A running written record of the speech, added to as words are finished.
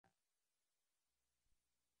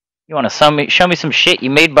You want to show me some shit you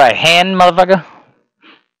made by hand, motherfucker?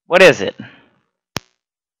 What is it?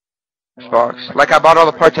 Xbox. Like, I bought all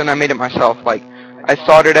the parts and I made it myself. Like, I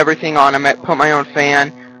soldered everything on. I put my own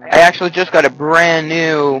fan. I actually just got a brand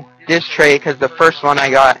new disc tray because the first one I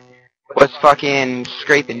got was fucking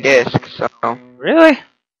scraping discs. So. Really?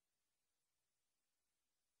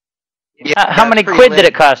 Yeah. How many quid did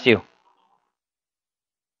it cost you?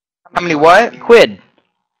 How many what? Quid.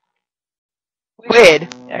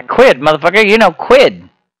 Quid? Yeah, quid, motherfucker. You know quid.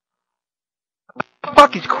 What the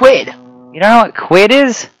fuck is quid? You don't know what quid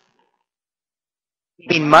is? You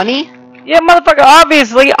mean money? Yeah, motherfucker,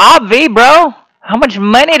 obviously. Obvi, bro. How much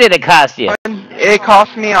money did it cost you? It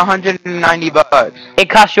cost me $190. It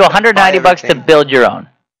cost you $190 to build your own.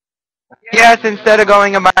 Yes, instead of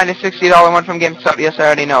going and buying a $60 one from GameStop. Yes, I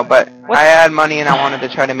already know, but what? I had money and I wanted to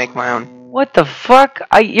try to make my own. What the fuck?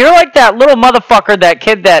 You're like that little motherfucker, that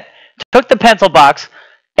kid that took the pencil box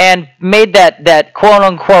and made that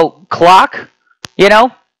quote-unquote clock, you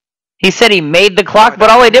know? He said he made the clock, but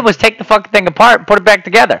all he did was take the fucking thing apart and put it back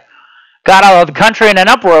together. Got out of the country in an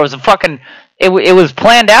uproar. It was a fucking... It was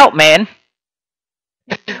planned out, man.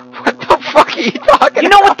 What the fuck are you talking about? You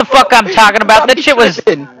know what the fuck I'm talking about? That shit was...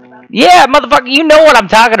 Yeah, motherfucker, you know what I'm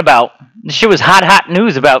talking about. This shit was hot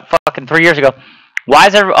news about fucking 3 years ago. Why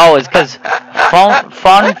is every... Oh, it's because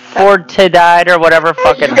Fun Forte died or whatever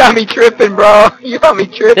fucking... You got me tripping, bro. You got me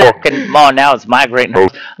tripping. Fucking, oh, now it's migrating.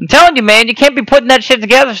 I'm telling you, man, you can't be putting that shit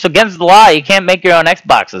together. It's against the law. You can't make your own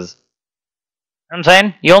Xboxes. You know what I'm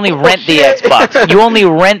saying? You only rent the Xbox. You only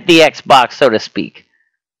rent the Xbox, so to speak.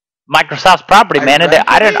 Microsoft's property, man.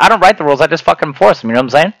 I don't write the rules. I just fucking enforce them. You know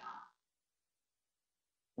what I'm saying?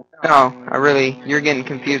 No, you're getting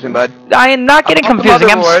confusing, bud. I am not getting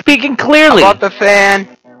confusing. I'm speaking clearly. I bought the fan.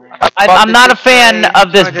 I'm not a fan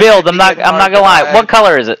of this build. I'm not gonna lie. What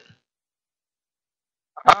color is it?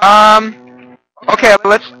 Okay,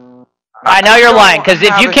 let's... I know you're lying, because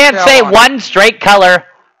if you can't say one straight color,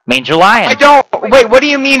 means you're lying. I don't... Wait, what do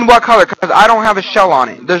you mean what color? Because I don't have a shell on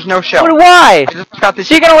it. There's no shell. Why? I just got this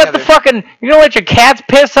so you're gonna let the fucking... You're gonna let your cats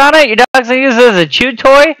piss on it? Your dog's gonna use it as a chew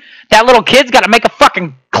toy? That little kid's gotta make a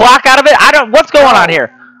fucking clock out of it? What's going on here?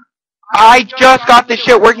 I just got this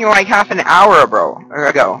shit working like half an hour ago.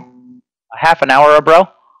 A half an hour, bro?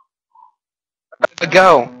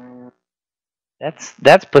 Ago.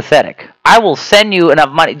 That's pathetic. I will send you enough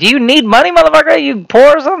money. Do you need money, motherfucker? You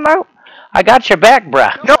poor or something now? I got your back,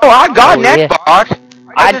 bruh. No, I got an Xbox.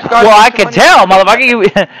 I could tell,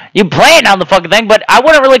 motherfucker. You playing on the fucking thing, but I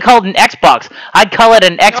wouldn't really call it an Xbox. I'd call it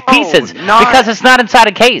an X Pieces because it's not inside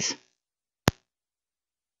a case.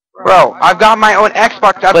 Bro, I've got my own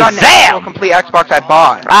Xbox. I've got an actual complete Xbox I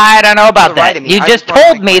bought. I don't know about that. You just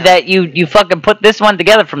told me that you fucking put this one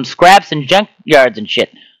together from scraps and junkyards and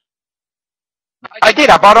shit. I did.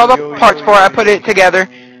 I bought all the parts for it. I put it together.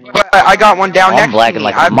 But I got one down next to me.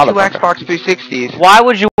 Like I have two Xbox 360s. Why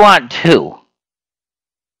would you want two?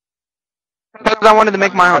 Because I wanted to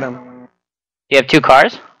make my own. You have two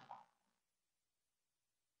cars?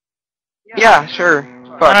 Yeah, sure.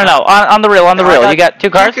 No. On the real. You got two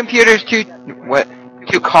cars? Two computers, what?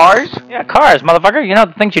 Two cars? Yeah, cars, motherfucker. You know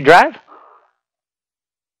the things you drive?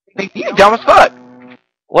 You dumb as fuck.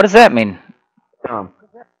 What does that mean?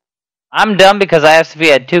 I'm dumb because I asked if he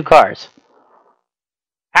had two cars.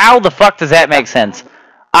 How the fuck does that make sense?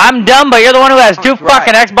 I'm dumb, but you're the one who has two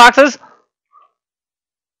fucking Xboxes?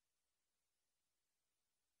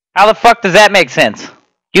 How the fuck does that make sense?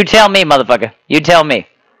 You tell me, motherfucker. You tell me.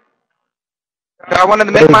 I wanted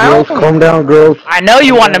to make my own. Calm down, girls. I know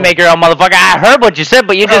you wanted to make your own, motherfucker. I heard what you said,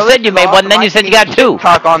 but you just said you made one, and then you said you got two.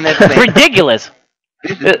 Talk on this thing. Ridiculous.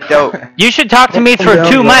 This is dope. You should talk to me through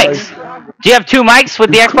two mics. Do you have two mics with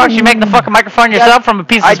the Xbox? You make the fucking microphone yourself from a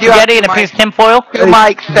piece of spaghetti and a piece of tinfoil? Two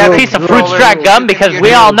mics, a piece of fruit strap gum, because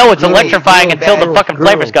we all know it's electrifying until the fucking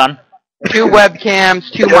flavor's gone. Two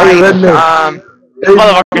webcams, two mics,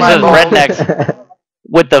 motherfucker says rednecks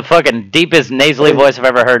with the fucking deepest nasally voice I've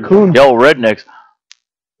ever heard. Yo, rednecks.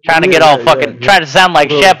 Trying to get all fucking, trying to sound like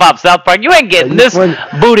Chef Off South Park. You ain't getting this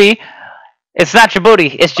booty. It's not your booty,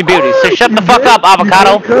 it's your beauty. So shut the fuck up,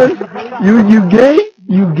 avocado. You gay?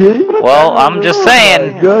 You gay? Well, I'm just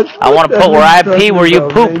saying, I want to put where I pee where you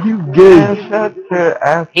poop. You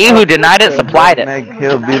gay. He who denied it supplied it.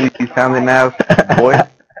 Hillbilly sounding ass boy.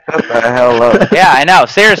 Shut the hell up. Yeah, I know.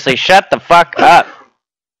 Seriously, shut the fuck up.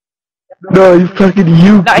 No, he's talking to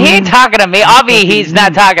you. No, he ain't talking to me. Obvi, he's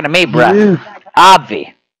not talking to me, bruh.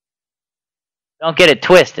 Obvi. Don't get it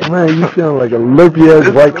twisted. Man, you sound like a lurpy ass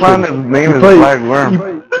white clown. His name is Black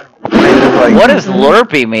Worm. What does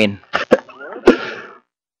lurpy mean?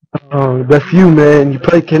 Oh, that's you, man. You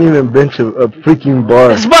probably can't even bench a freaking bar.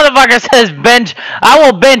 This motherfucker says bench. I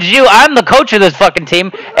will bench you. I'm the coach of this fucking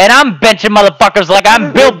team, and I'm benching motherfuckers like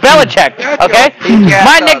I'm Bill Belichick. Okay?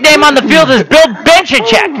 My nickname on the field is Bill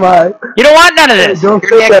Benchachek. You don't want none of this. Your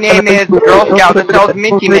nickname is Girl Scout that sells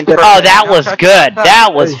Minty Mints. Oh, that was good. That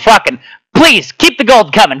was fucking. Please keep the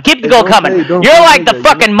gold coming. Keep the gold coming. You're like the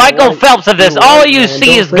fucking Michael Phelps of this. All you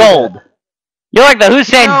see is gold. You're like the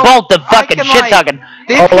Hussein Bolt of fucking shit talking.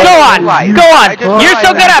 Go on, go on. You're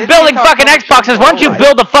so good at building fucking Xboxes. Why don't you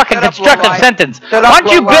build a fucking constructive sentence? Why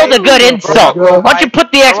don't you build a good insult? Why don't you put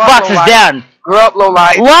the Xboxes down? Grow up, low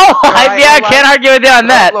life. Low life? Yeah, I can't argue with you on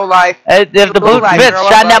that. Low life. If the boot fits,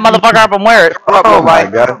 shine that motherfucker up and wear it. Grow up, low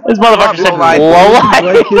life. This motherfucker said low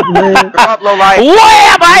life. Grow up, low life.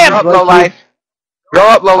 Wham! I am Grow up, low life. Grow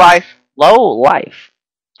up, low life. low life.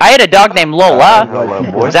 I had a dog named Lola.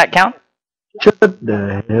 Does that count? Shut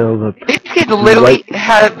the hell up. This kid literally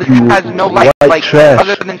has no life, like,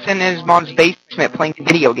 other than sitting in his mom's basement playing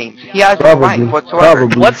video games. He has no life whatsoever.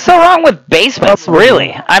 What's so wrong with basements,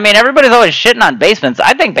 really? I mean, everybody's always shitting on basements.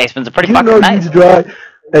 I think basements are pretty fucking nice.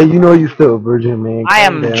 Hey, you know you still a virgin, man. I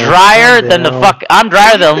am drier than the fuck. I'm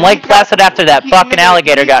drier than Lake Placid after that fucking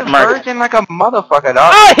alligator got murdered. Virgin like a motherfucker,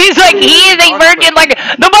 dog. Oh, he's like, he is a virgin like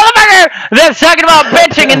the motherfucker that's talking about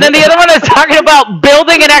bitching, and then the other one that's talking about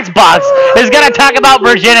building an Xbox is gonna talk about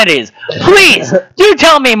virginities. Please, do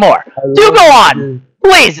tell me more. Do go on.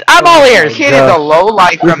 Please, I'm all ears. Kid is a low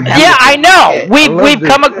life from hell. Yeah, I know.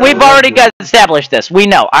 We've already got established this. We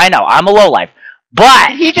know. I know. I'm a low life.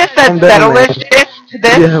 But he just said settle this shit to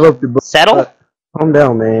this. Settle? Calm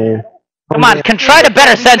down, man. Come on, try a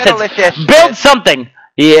better sentence. Build something.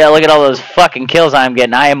 Yeah, look at all those fucking kills I'm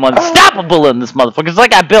getting. I am unstoppable in this motherfucker. It's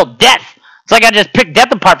like I built death. It's like I just picked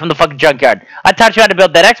death apart from the fucking junkyard. I taught you how to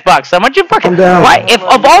build that Xbox. So why don't you fucking... Why? If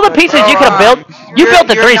of all the pieces you could have built, you built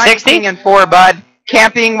a 360? You're 19 and 4, bud.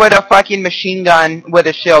 Camping with a fucking machine gun with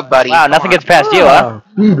a shield, buddy. Wow, nothing gets past you, huh?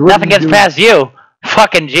 Nothing gets past you.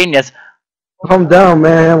 Fucking genius. Calm down,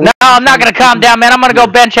 man. No, I'm not gonna calm down, man. I'm gonna go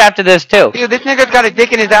bench after this too. Dude, this nigga's got a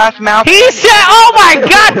dick in his ass mouth. He said, "Oh my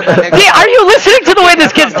God!" Are you listening to the way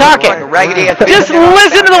this kid's talking? Just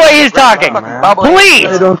listen to the way he's talking,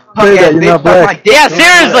 please. Don't say that. You're not black. Yeah,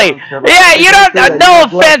 seriously. Yeah, you don't. No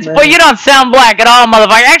offense, but you don't sound black at all,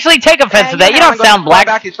 motherfucker. Actually, take offense to that. You don't sound black.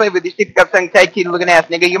 Back to slave with these stick up saying tight teeth looking ass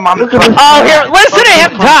nigga. Your mom. Oh, here, listen to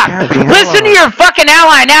him talk. Listen to your fucking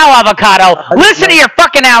ally now, Avocado. Listen to your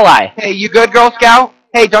fucking ally. Hey, you good, Girl Scout?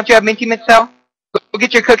 Hey, don't you have Minty Mints, Go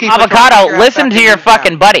get your cookies. Avocado, listen to your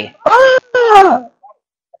fucking buddy.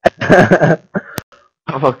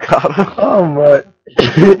 Avocado. Oh my.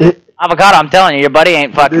 Avocado, I'm telling you, your buddy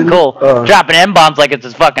ain't fucking cool. Dropping M-bombs like it's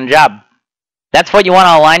his fucking job. That's what you want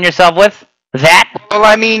to align yourself with? That? Well,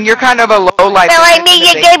 I mean, you're kind of a low life. Well, I mean,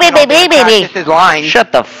 you gave me baby.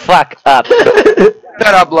 Shut the fuck up.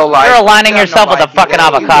 Shut up, low life. You're aligning yourself with a fucking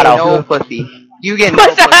avocado. No pussy. You get no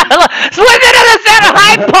pussy. Listen to the sound.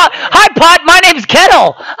 Hi, Pot. My name's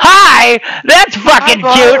Kettle. Hi. That's fucking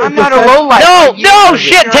cute. I'm not a low life. No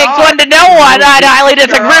shit. Takes one to know one. I'd highly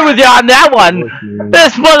disagree with you on that one.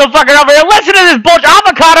 This motherfucker over here. Listen to this bullshit.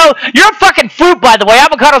 Avocado, you're a fucking fruit, by the way.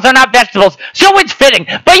 Avocados are not vegetables. So it's fitting.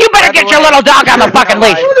 But you better get your little dog on the fucking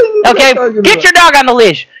leash. Okay? Get your dog on the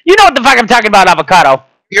leash. You know what the fuck I'm talking about, Avocado.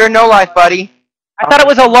 You're no life, buddy. I thought it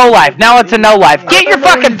was a low life. Now it's a no life. Get your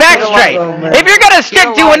fucking facts straight. If you're gonna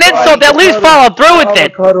stick to an insult, at least follow through with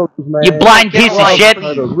it. You blind piece of shit.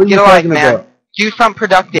 Get a life, man. Do something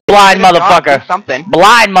productive. Blind motherfucker.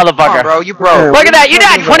 Blind motherfucker. Bro, you broke. Look at that. You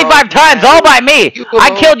died 25 times all by me.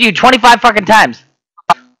 I killed you 25 fucking times.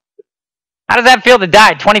 How does that feel to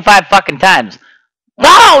die 25 fucking times?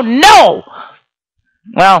 Oh, no!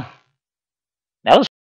 Well...